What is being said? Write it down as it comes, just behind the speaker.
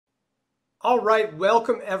All right,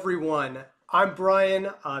 welcome everyone. I'm Brian,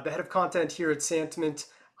 the head of content here at Santiment.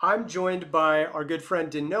 I'm joined by our good friend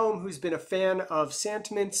Denome, who's been a fan of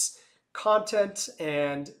Santiment's content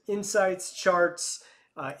and insights, charts,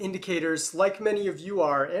 indicators, like many of you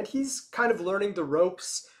are, and he's kind of learning the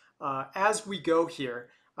ropes as we go here.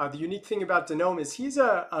 The unique thing about Denome is he's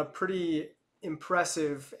a pretty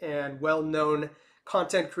impressive and well-known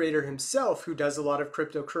content creator himself who does a lot of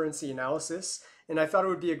cryptocurrency analysis. And I thought it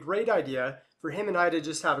would be a great idea for him and I to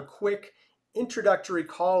just have a quick introductory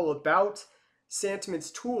call about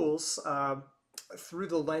Santiment's tools through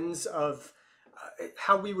the lens of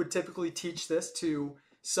how we would typically teach this to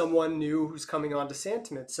someone new who's coming on to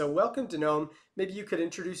Santiment. So welcome, Denome. Maybe you could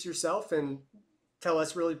introduce yourself and tell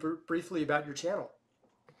us really briefly about your channel.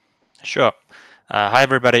 Sure. Hi,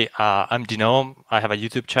 everybody. I'm Dino. I have a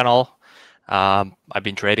YouTube channel. I've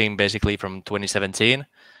been trading basically from 2017.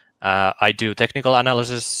 I do technical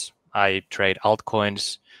analysis. I trade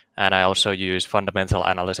altcoins, and I also use fundamental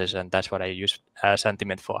analysis, and that's what I use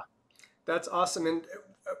Santiment for. That's awesome. And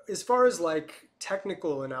as far as like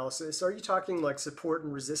technical analysis, are you talking like support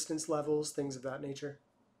and resistance levels, things of that nature?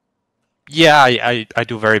 Yeah, I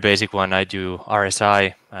do very basic one. I do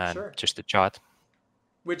RSI and Sure. just the chart.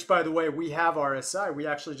 Which, by the way, we have RSI. We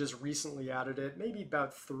actually just recently added it, maybe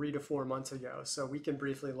about 3 to 4 months ago. So we can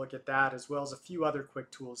briefly look at that as well as a few other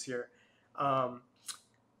quick tools here. Um,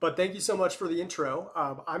 but thank you so much for the intro.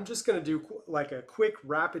 I'm just going to do like a quick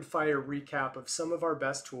rapid fire recap of some of our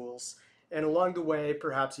best tools. And along the way,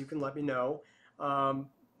 perhaps you can let me know um,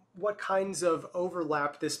 what kinds of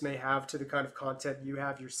overlap this may have to the kind of content you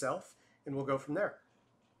have yourself. And we'll go from there.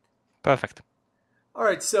 Perfect. All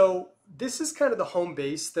right, so this is kind of the home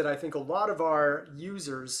base that I think a lot of our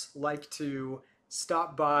users like to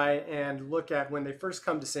stop by and look at when they first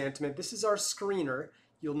come to Santiment. This is our screener.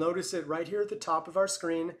 You'll notice it right here at the top of our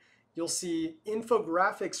screen. You'll see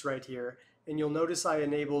infographics right here, and you'll notice I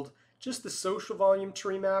enabled just the social volume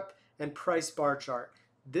tree map and price bar chart.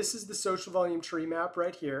 This is the social volume tree map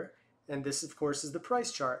right here, and this, of course, is the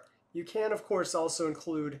price chart. You can, of course, also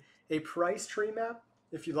include a price tree map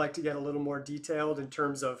if you'd like to get a little more detailed in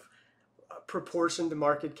terms of proportion to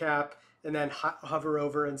market cap and then hover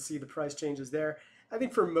over and see the price changes there. I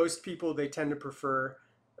think for most people, they tend to prefer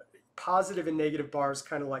positive and negative bars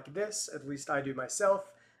kind of like this. At least I do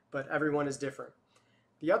myself, but everyone is different.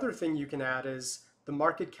 The other thing you can add is the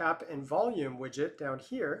market cap and volume widget down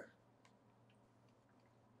here.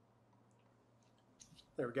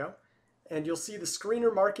 There we go. And you'll see the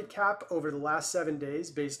screener market cap over the last 7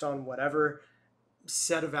 days based on whatever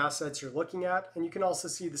set of assets you're looking at. And you can also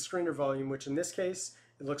see the screener volume, which in this case,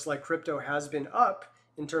 it looks like crypto has been up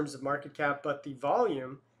in terms of market cap, but the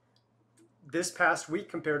volume this past week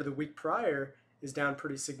compared to the week prior is down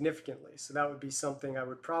pretty significantly. So that would be something I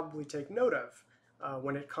would probably take note of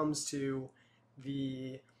when it comes to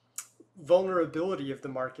the vulnerability of the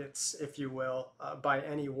markets, if you will, by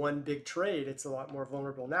any one big trade. It's a lot more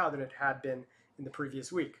vulnerable now than it had been in the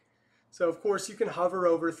previous week. So of course you can hover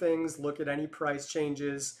over things, look at any price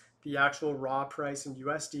changes, the actual raw price in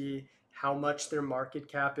USD, how much their market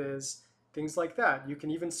cap is, things like that. You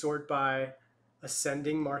can even sort by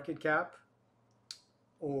ascending market cap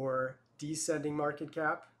or descending market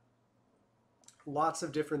cap. Lots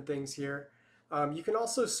of different things here. You can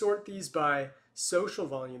also sort these by social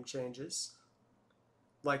volume changes,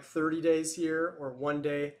 like 30 days here or 1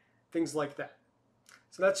 day, things like that.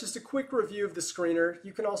 So that's just a quick review of the screener.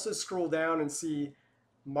 You can also scroll down and see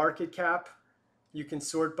market cap. You can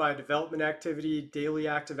sort by development activity, daily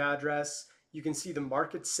active address. You can see the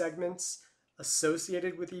market segments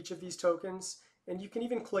associated with each of these tokens. And you can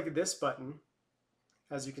even click this button.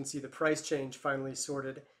 As you can see, the price change finally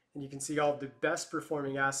sorted. And you can see all of the best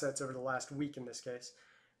performing assets over the last week in this case.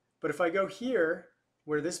 But if I go here,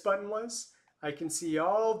 where this button was, I can see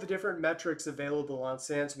all the different metrics available on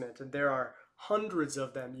Santiment. And there are hundreds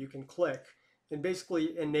of them you can click and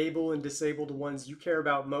basically enable and disable the ones you care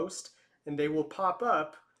about most, and they will pop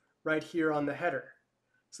up right here on the header.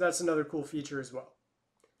 So that's another cool feature as well.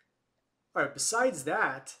 All right, besides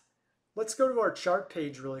that, let's go to our chart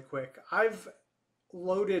page really quick. I've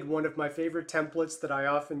loaded one of my favorite templates that I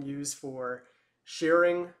often use for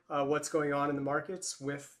sharing what's going on in the markets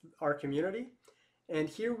with our community. And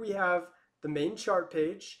here we have the main chart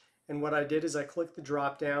page. And what I did is I clicked the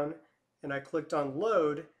drop down and I clicked on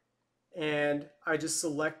load, and I just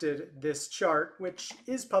selected this chart, which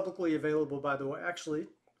is publicly available, by the way. Actually,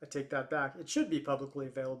 I take that back. It should be publicly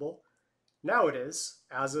available. Now it is,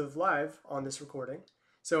 as of live on this recording.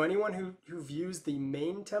 So anyone who views the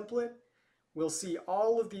main template will see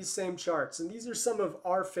all of these same charts. And these are some of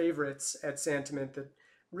our favorites at Santiment that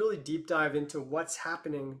really deep dive into what's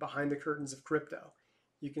happening behind the curtains of crypto.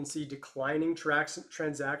 You can see declining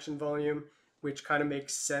transaction volume, which kind of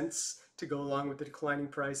makes sense to go along with the declining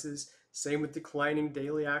prices. Same with declining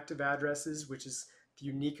daily active addresses, which is the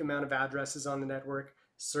unique amount of addresses on the network.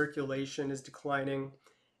 Circulation is declining.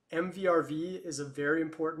 MVRV is a very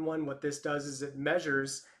important one. What this does is it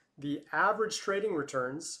measures the average trading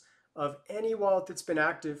returns of any wallet that's been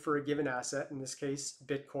active for a given asset, in this case,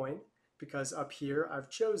 Bitcoin, because up here I've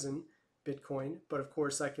chosen Bitcoin, but of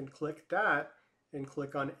course I can click that and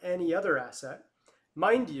click on any other asset.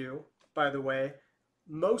 Mind you, by the way,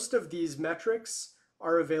 most of these metrics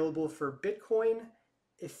are available for Bitcoin,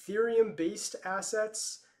 Ethereum-based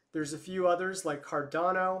assets. There's a few others like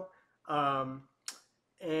Cardano, and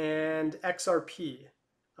XRP,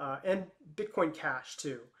 and Bitcoin Cash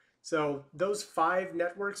too. So those 5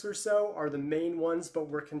 networks or so are the main ones, but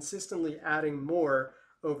we're consistently adding more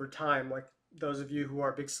over time. Like those of you who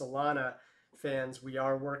are big Solana fans, we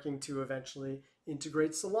are working to eventually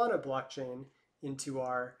integrate Solana blockchain into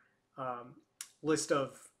our list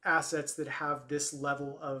of assets that have this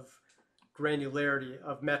level of granularity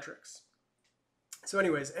of metrics. So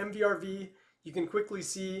anyways, MVRV, you can quickly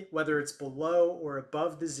see whether it's below or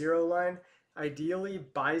above the 0 line. Ideally,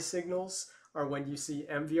 buy signals are when you see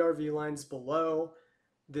MVRV lines below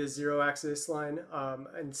the 0 axis line,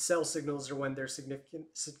 and sell signals are when they're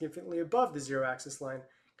significantly above the 0 axis line,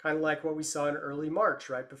 kind of like what we saw in early March,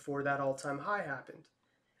 right before that all-time high happened.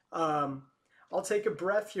 I'll take a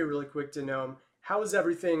breath here really quick to know how is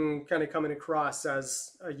everything kind of coming across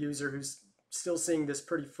as a user who's still seeing this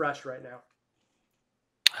pretty fresh right now?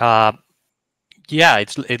 Yeah,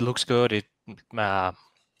 it looks good. I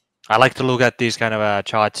like to look at these kind of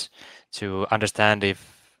charts to understand if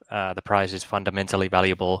the price is fundamentally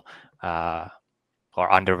valuable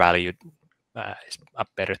or undervalued. Is a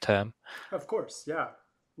better term. Of course, yeah.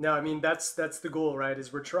 No, I mean that's the goal, right?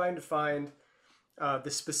 Is we're trying to find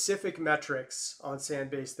the specific metrics on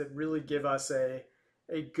Sanbase that really give us a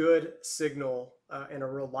good signal and a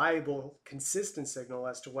reliable, consistent signal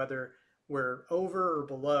as to whether we're over or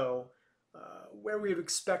below where we would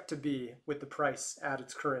expect to be with the price at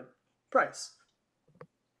its current price.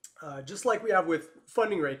 Just like we have with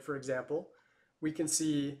funding rate, for example, we can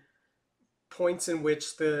see points in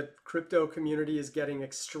which the crypto community is getting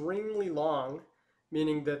extremely long,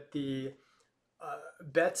 meaning that the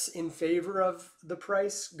bets in favor of the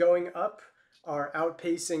price going up are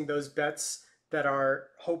outpacing those bets that are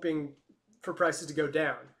hoping for prices to go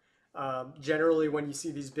down. Generally, when you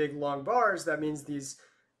see these big long bars, that means these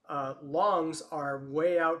longs are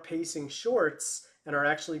way outpacing shorts and are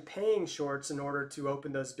actually paying shorts in order to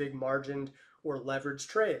open those big margined or leveraged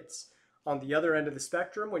trades. On the other end of the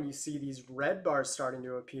spectrum, when you see these red bars starting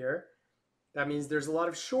to appear, that means there's a lot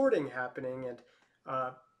of shorting happening.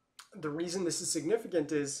 And the reason this is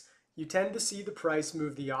significant is you tend to see the price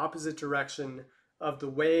move the opposite direction of the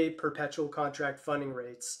way perpetual contract funding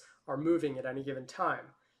rates are moving at any given time.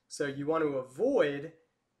 So you want to avoid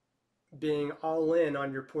being all in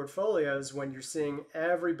on your portfolios when you're seeing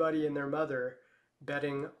everybody and their mother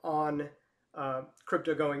betting on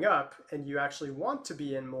crypto going up, and you actually want to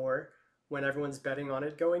be in more when everyone's betting on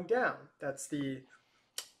it going down. That's the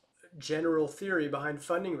general theory behind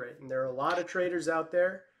funding rate. And there are a lot of traders out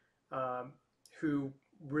there who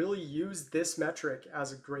really use this metric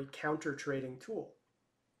as a great counter trading tool.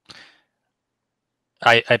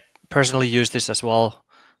 I personally use this as well.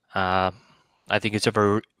 I think it's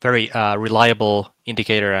a very reliable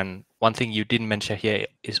indicator. And one thing you didn't mention here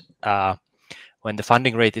is when the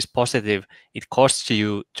funding rate is positive, it costs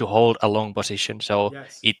you to hold a long position. So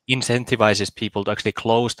Yes, it incentivizes people to actually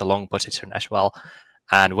close the long position as well.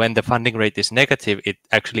 And when the funding rate is negative, it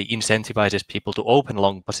actually incentivizes people to open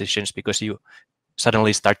long positions because you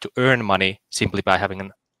suddenly start to earn money simply by having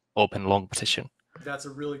an open long position. that's a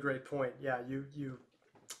really great point. Yeah, you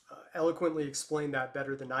eloquently explained that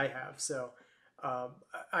better than I have. So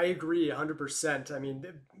I agree 100%. I mean,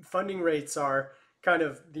 funding rates are kind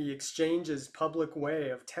of the exchange's public way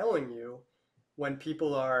of telling you when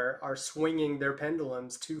people are swinging their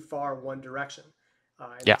pendulums too far one direction.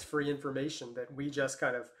 And Yeah. it's free information that we just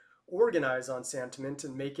kind of organize on Santiment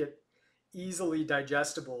and make it easily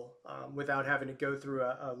digestible without having to go through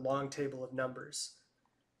a long table of numbers.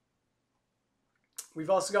 We've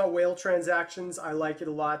also got whale transactions. I like it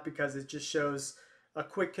a lot because it just shows a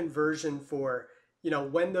quick conversion for,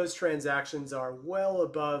 when those transactions are well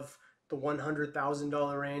above the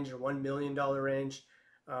 $100,000 range or $1 million range.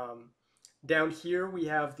 Down here, we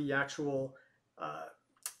have the actual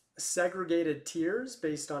segregated tiers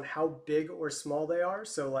based on how big or small they are.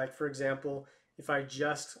 So like, for example, if I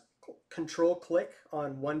just control click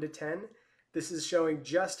on 1 to 10, this is showing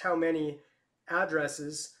just how many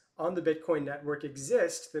addresses on the Bitcoin network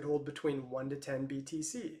exist that hold between 1 to 10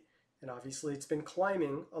 BTC. And obviously it's been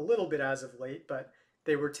climbing a little bit as of late, but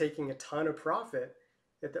they were taking a ton of profit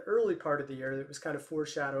at the early part of the year. That was kind of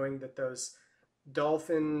foreshadowing that those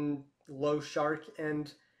dolphin low shark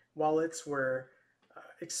end wallets were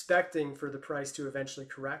expecting for the price to eventually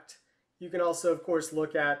correct. You can also, of course,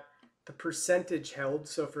 look at the percentage held.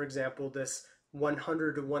 So for example, this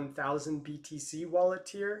 100 to 1000 BTC wallet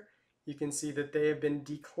tier, you can see that they have been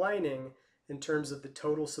declining in terms of the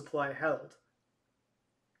total supply held.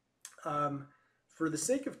 For the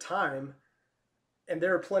sake of time, and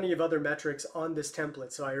there are plenty of other metrics on this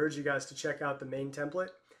template, so I urge you guys to check out the main template.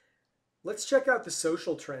 Let's check out the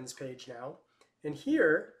social trends page now. And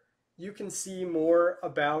here you can see more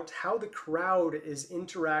about how the crowd is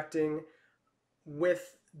interacting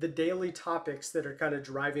with the daily topics that are kind of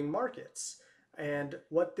driving markets. And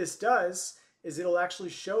what this does is it'll actually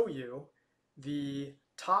show you the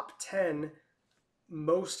top 10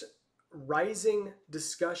 most rising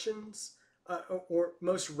discussions or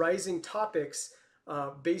most rising topics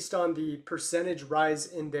based on the percentage rise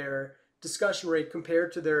in their discussion rate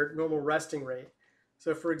compared to their normal resting rate.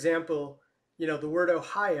 So for example, the word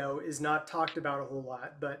Ohio is not talked about a whole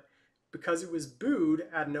lot, but because it was booed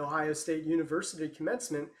at an Ohio State University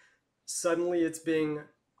commencement, suddenly it's being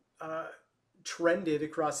trended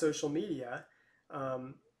across social media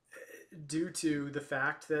due to the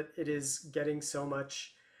fact that it is getting so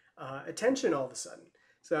much attention all of a sudden.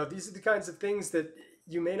 So these are the kinds of things that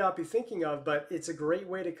you may not be thinking of, but it's a great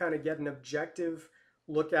way to kind of get an objective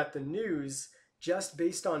look at the news just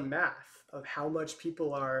based on math of how much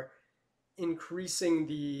people are increasing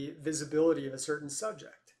the visibility of a certain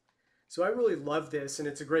subject. So I really love this, and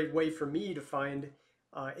it's a great way for me to find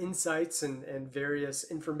insights and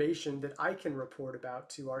various information that I can report about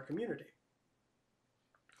to our community.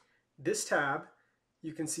 This tab,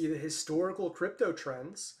 you can see the historical crypto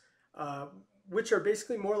trends, which are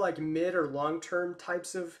basically more like mid or long-term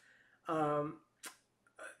types of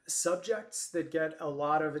subjects that get a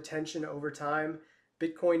lot of attention over time.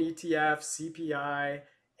 Bitcoin ETF, CPI,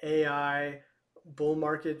 AI, bull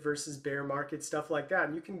market versus bear market, stuff like that.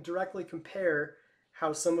 And you can directly compare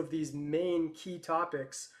how some of these main key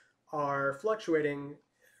topics are fluctuating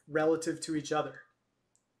relative to each other.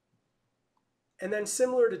 And then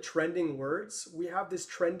similar to trending words, we have this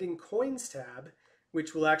trending coins tab,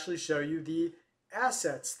 which will actually show you the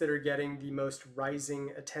assets that are getting the most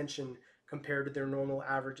rising attention compared to their normal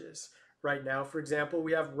averages. Right now, for example,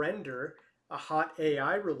 we have Render, a hot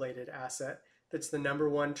AI related asset that's the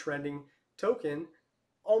 #1 trending token,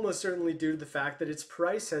 almost certainly due to the fact that its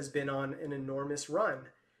price has been on an enormous run.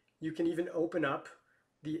 You can even open up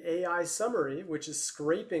the AI summary, which is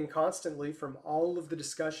scraping constantly from all of the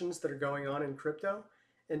discussions that are going on in crypto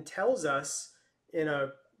and tells us in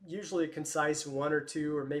a usually a concise 1 or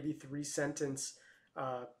 2 or maybe 3 sentence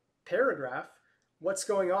paragraph what's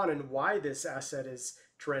going on and why this asset is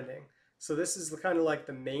trending. So this is kind of like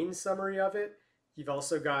the main summary of it. You've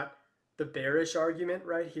also got the bearish argument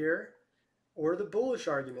right here or the bullish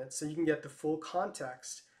argument, so you can get the full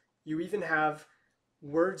context. You even have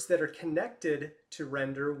words that are connected to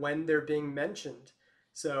Render when they're being mentioned.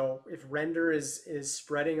 So if Render is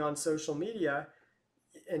spreading on social media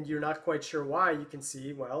and you're not quite sure why, you can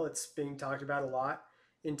see, well, it's being talked about a lot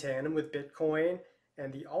in tandem with Bitcoin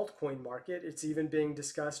and the altcoin market. It's even being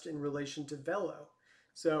discussed in relation to Velo.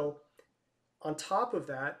 So on top of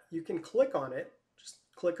that, you can click on it, just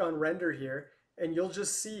click on Render here, and you'll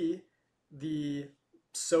just see the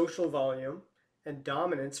social volume and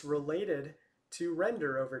dominance related to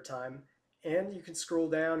Render over time. And you can scroll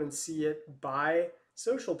down and see it by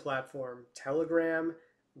social platform, Telegram,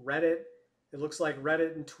 Reddit. It looks like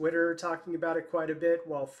Reddit and Twitter are talking about it quite a bit,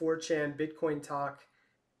 while 4chan, Bitcoin Talk,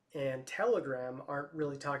 and Telegram aren't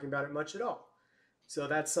really talking about it much at all. So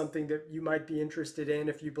that's something that you might be interested in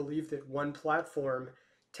if you believe that one platform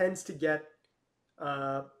tends to get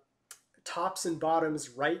tops and bottoms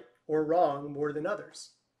right or wrong more than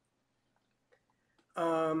others.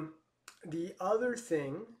 The other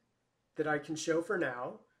thing that I can show for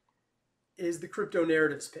now is the crypto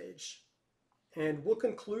narratives page. And we'll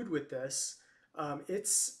conclude with this.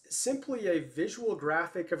 It's simply a visual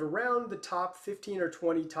graphic of around the top 15 or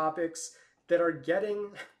 20 topics that are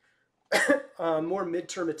getting more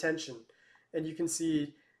midterm attention. And you can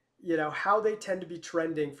see, how they tend to be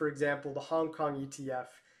trending. For example, the Hong Kong ETF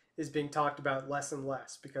is being talked about less and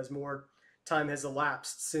less because more time has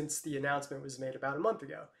elapsed since the announcement was made about a month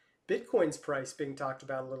ago. Bitcoin's price being talked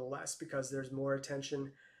about a little less because there's more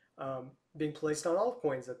attention being placed on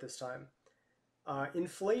altcoins at this time.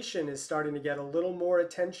 Inflation is starting to get a little more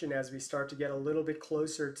attention as we start to get a little bit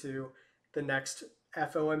closer to the next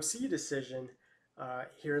FOMC decision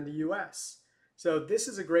here in the US. So, this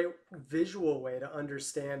is a great visual way to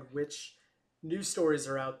understand which news stories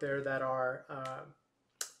are out there that are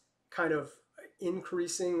kind of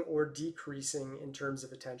increasing or decreasing in terms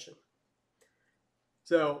of attention.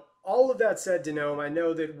 So, all of that said, Denome, I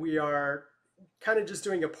know that we are kind of just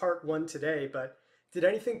doing a part one today, but did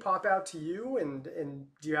anything pop out to you? And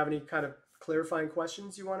do you have any kind of clarifying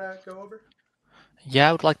questions you want to go over? Yeah,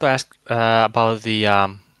 I would like to ask about the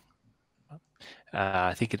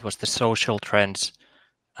I think it was the social trends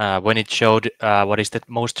when it showed what is the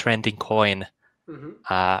most trending coin. Hmm.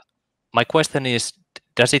 Uh, my question is,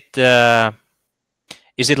 does it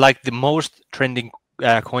is it like the most trending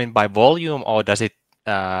coin by volume, or does it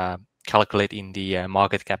calculate in the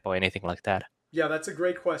market cap or anything like that? Yeah, that's a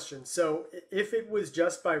great question. So, if it was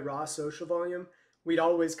just by raw social volume, we'd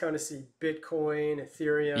always kind of see Bitcoin,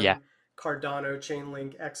 Yeah, Ethereum, Cardano,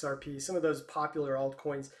 Chainlink, XRP, some of those popular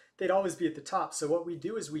altcoins, they'd always be at the top. So, what we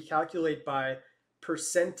do is we calculate by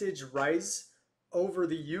percentage rise over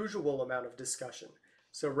the usual amount of discussion.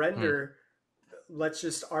 So, mm, render, let's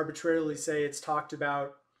just arbitrarily say it's talked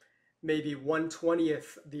about maybe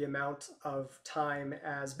 1/20th the amount of time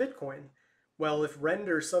as Bitcoin. Well, if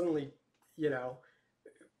render suddenly, you know,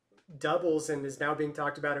 doubles and is now being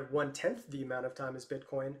talked about at 1/10 the amount of time as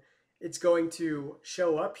Bitcoin, it's going to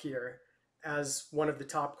show up here as one of the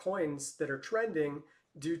top coins that are trending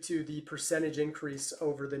due to the percentage increase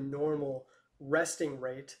over the normal resting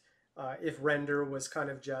rate if render was kind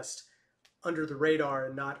of just under the radar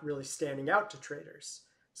and not really standing out to traders.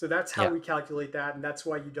 So that's how yeah. we calculate that, and that's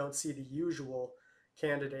why you don't see the usual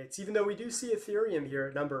candidates, even though we do see Ethereum here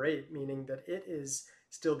at number 8, meaning that it is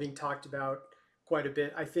still being talked about quite a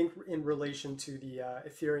bit, I think, in relation to the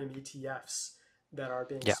Ethereum ETFs that are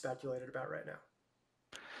being Yeah, speculated about right now.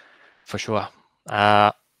 for sure.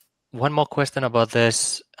 Uh, One more question about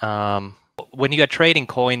this. When you are trading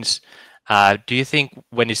coins, do you think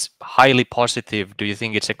when it's highly positive, do you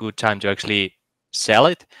think it's a good time to actually sell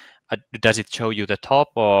it? Does it show you the top,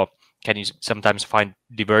 or can you sometimes find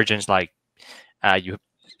divergence like you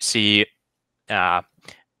see, uh,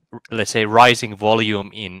 let's say, rising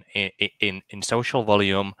volume in social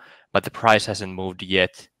volume, but the price hasn't moved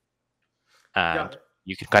yet, Got and it.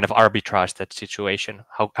 you can kind of arbitrage that situation?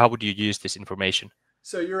 How would you use this information?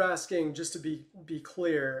 So you're asking, just to be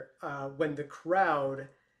clear, when the crowd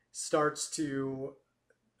starts to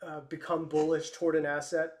become bullish toward an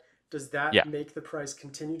asset, does Yeah. that make the price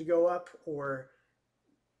continue to go up or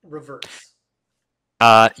reverse?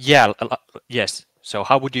 Yeah, yes. So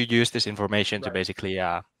how would you use this information to Right. basically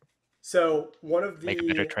So make a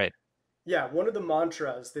better trade? one of the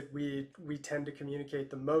mantras that we tend to communicate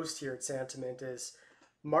the most here at Santiment is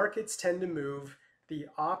markets tend to move the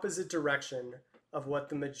opposite direction of what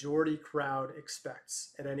the majority crowd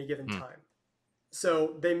expects at any given Mm, time.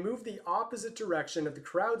 So they move the opposite direction of the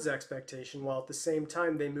crowd's expectation, while at the same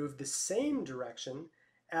time they move the same direction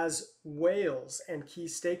as whales and key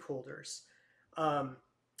stakeholders. Um,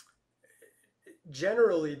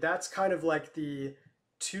 Generally, that's kind of like the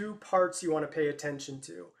two parts you want to pay attention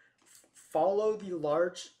to. Follow the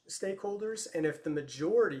large stakeholders, and if the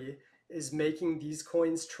majority is making these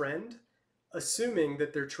coins trend, assuming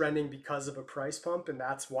that they're trending because of a price pump and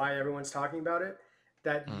that's why everyone's talking about it,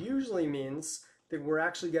 that mm, usually means that we're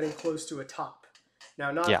actually getting close to a top.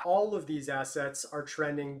 Now, not yeah. all of these assets are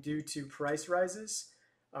trending due to price rises.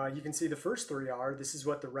 You can see the first three are. This is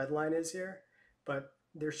what the red line is here, but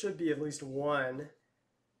there should be at least one,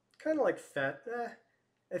 kind of like FET.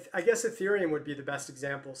 I guess Ethereum would be the best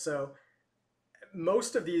example. So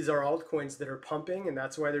most of these are altcoins that are pumping, and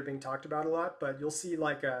that's why they're being talked about a lot. But you'll see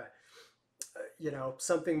like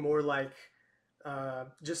something more like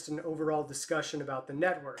just an overall discussion about the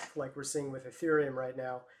network, like we're seeing with Ethereum right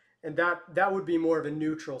now, and that would be more of a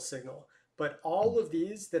neutral signal. But Mm, all of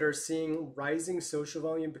these that are seeing rising social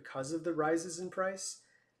volume because of the rises in price,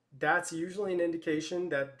 that's usually an indication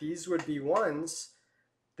that these would be ones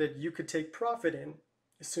that you could take profit in,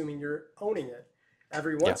 assuming you're owning it.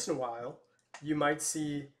 Every yeah. once in a while, you might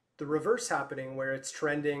see the reverse happening where it's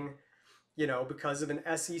trending, because of an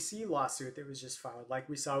SEC lawsuit that was just filed, like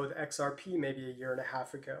we saw with XRP maybe a year and a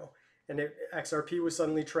half ago. And XRP was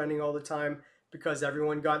suddenly trending all the time because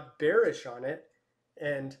everyone got bearish on it.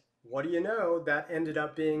 And what do you know? That ended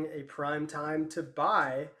up being a prime time to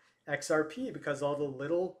buy XRP because all the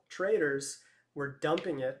little traders were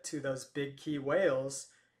dumping it to those big key whales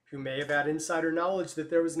who may have had insider knowledge that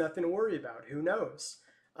there was nothing to worry about. Who knows?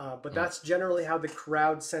 But Mm. that's generally how the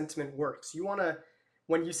crowd sentiment works. You want to,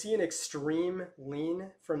 when you see an extreme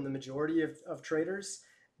lean from the majority of traders,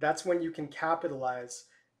 that's when you can capitalize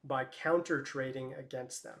by counter trading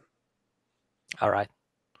against them. All right.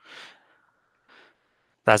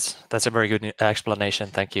 That's a very good explanation.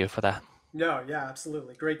 Thank you for that. No, yeah,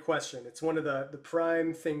 absolutely. Great question. It's one of the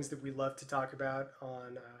prime things that we love to talk about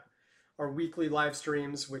on our weekly live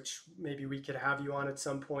streams, which maybe we could have you on at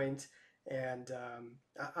some point. And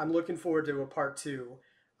I'm looking forward to a part two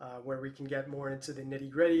where we can get more into the nitty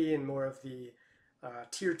gritty and more of the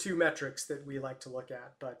tier two metrics that we like to look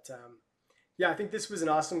at. But yeah, I think this was an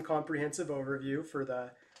awesome comprehensive overview for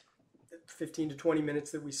the 15 to 20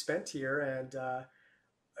 minutes that we spent here. And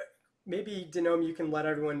maybe, Denome, you can let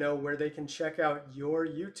everyone know where they can check out your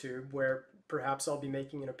YouTube, where perhaps I'll be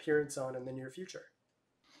making an appearance on in the near future.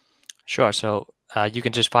 Sure. So you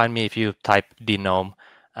can just find me if you type Denome,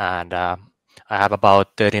 and I have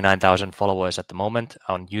about 39,000 followers at the moment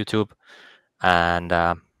on YouTube, and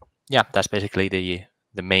yeah, that's basically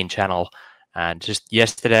the main channel. And just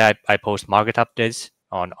yesterday, I post market updates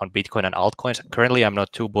on Bitcoin and altcoins. Currently, I'm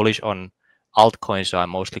not too bullish on altcoins, so I'm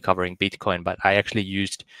mostly covering Bitcoin. But I actually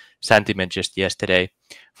used Santiment just yesterday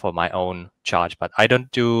for my own charge. But I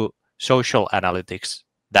don't do social analytics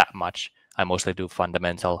that much. I mostly do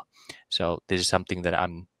fundamental. So this is something that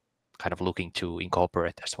I'm kind of looking to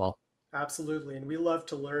incorporate as well. Absolutely. And we love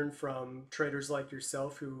to learn from traders like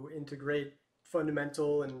yourself who integrate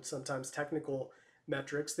fundamental and sometimes technical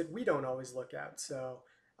metrics that we don't always look at. So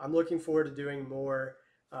I'm looking forward to doing more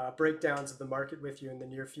breakdowns of the market with you in the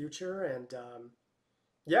near future. And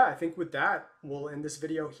yeah, I think with that, we'll end this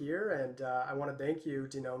video here. And I want to thank you,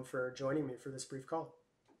 Denome, for joining me for this brief call.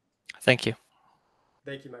 Thank you.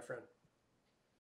 Thank you, my friend.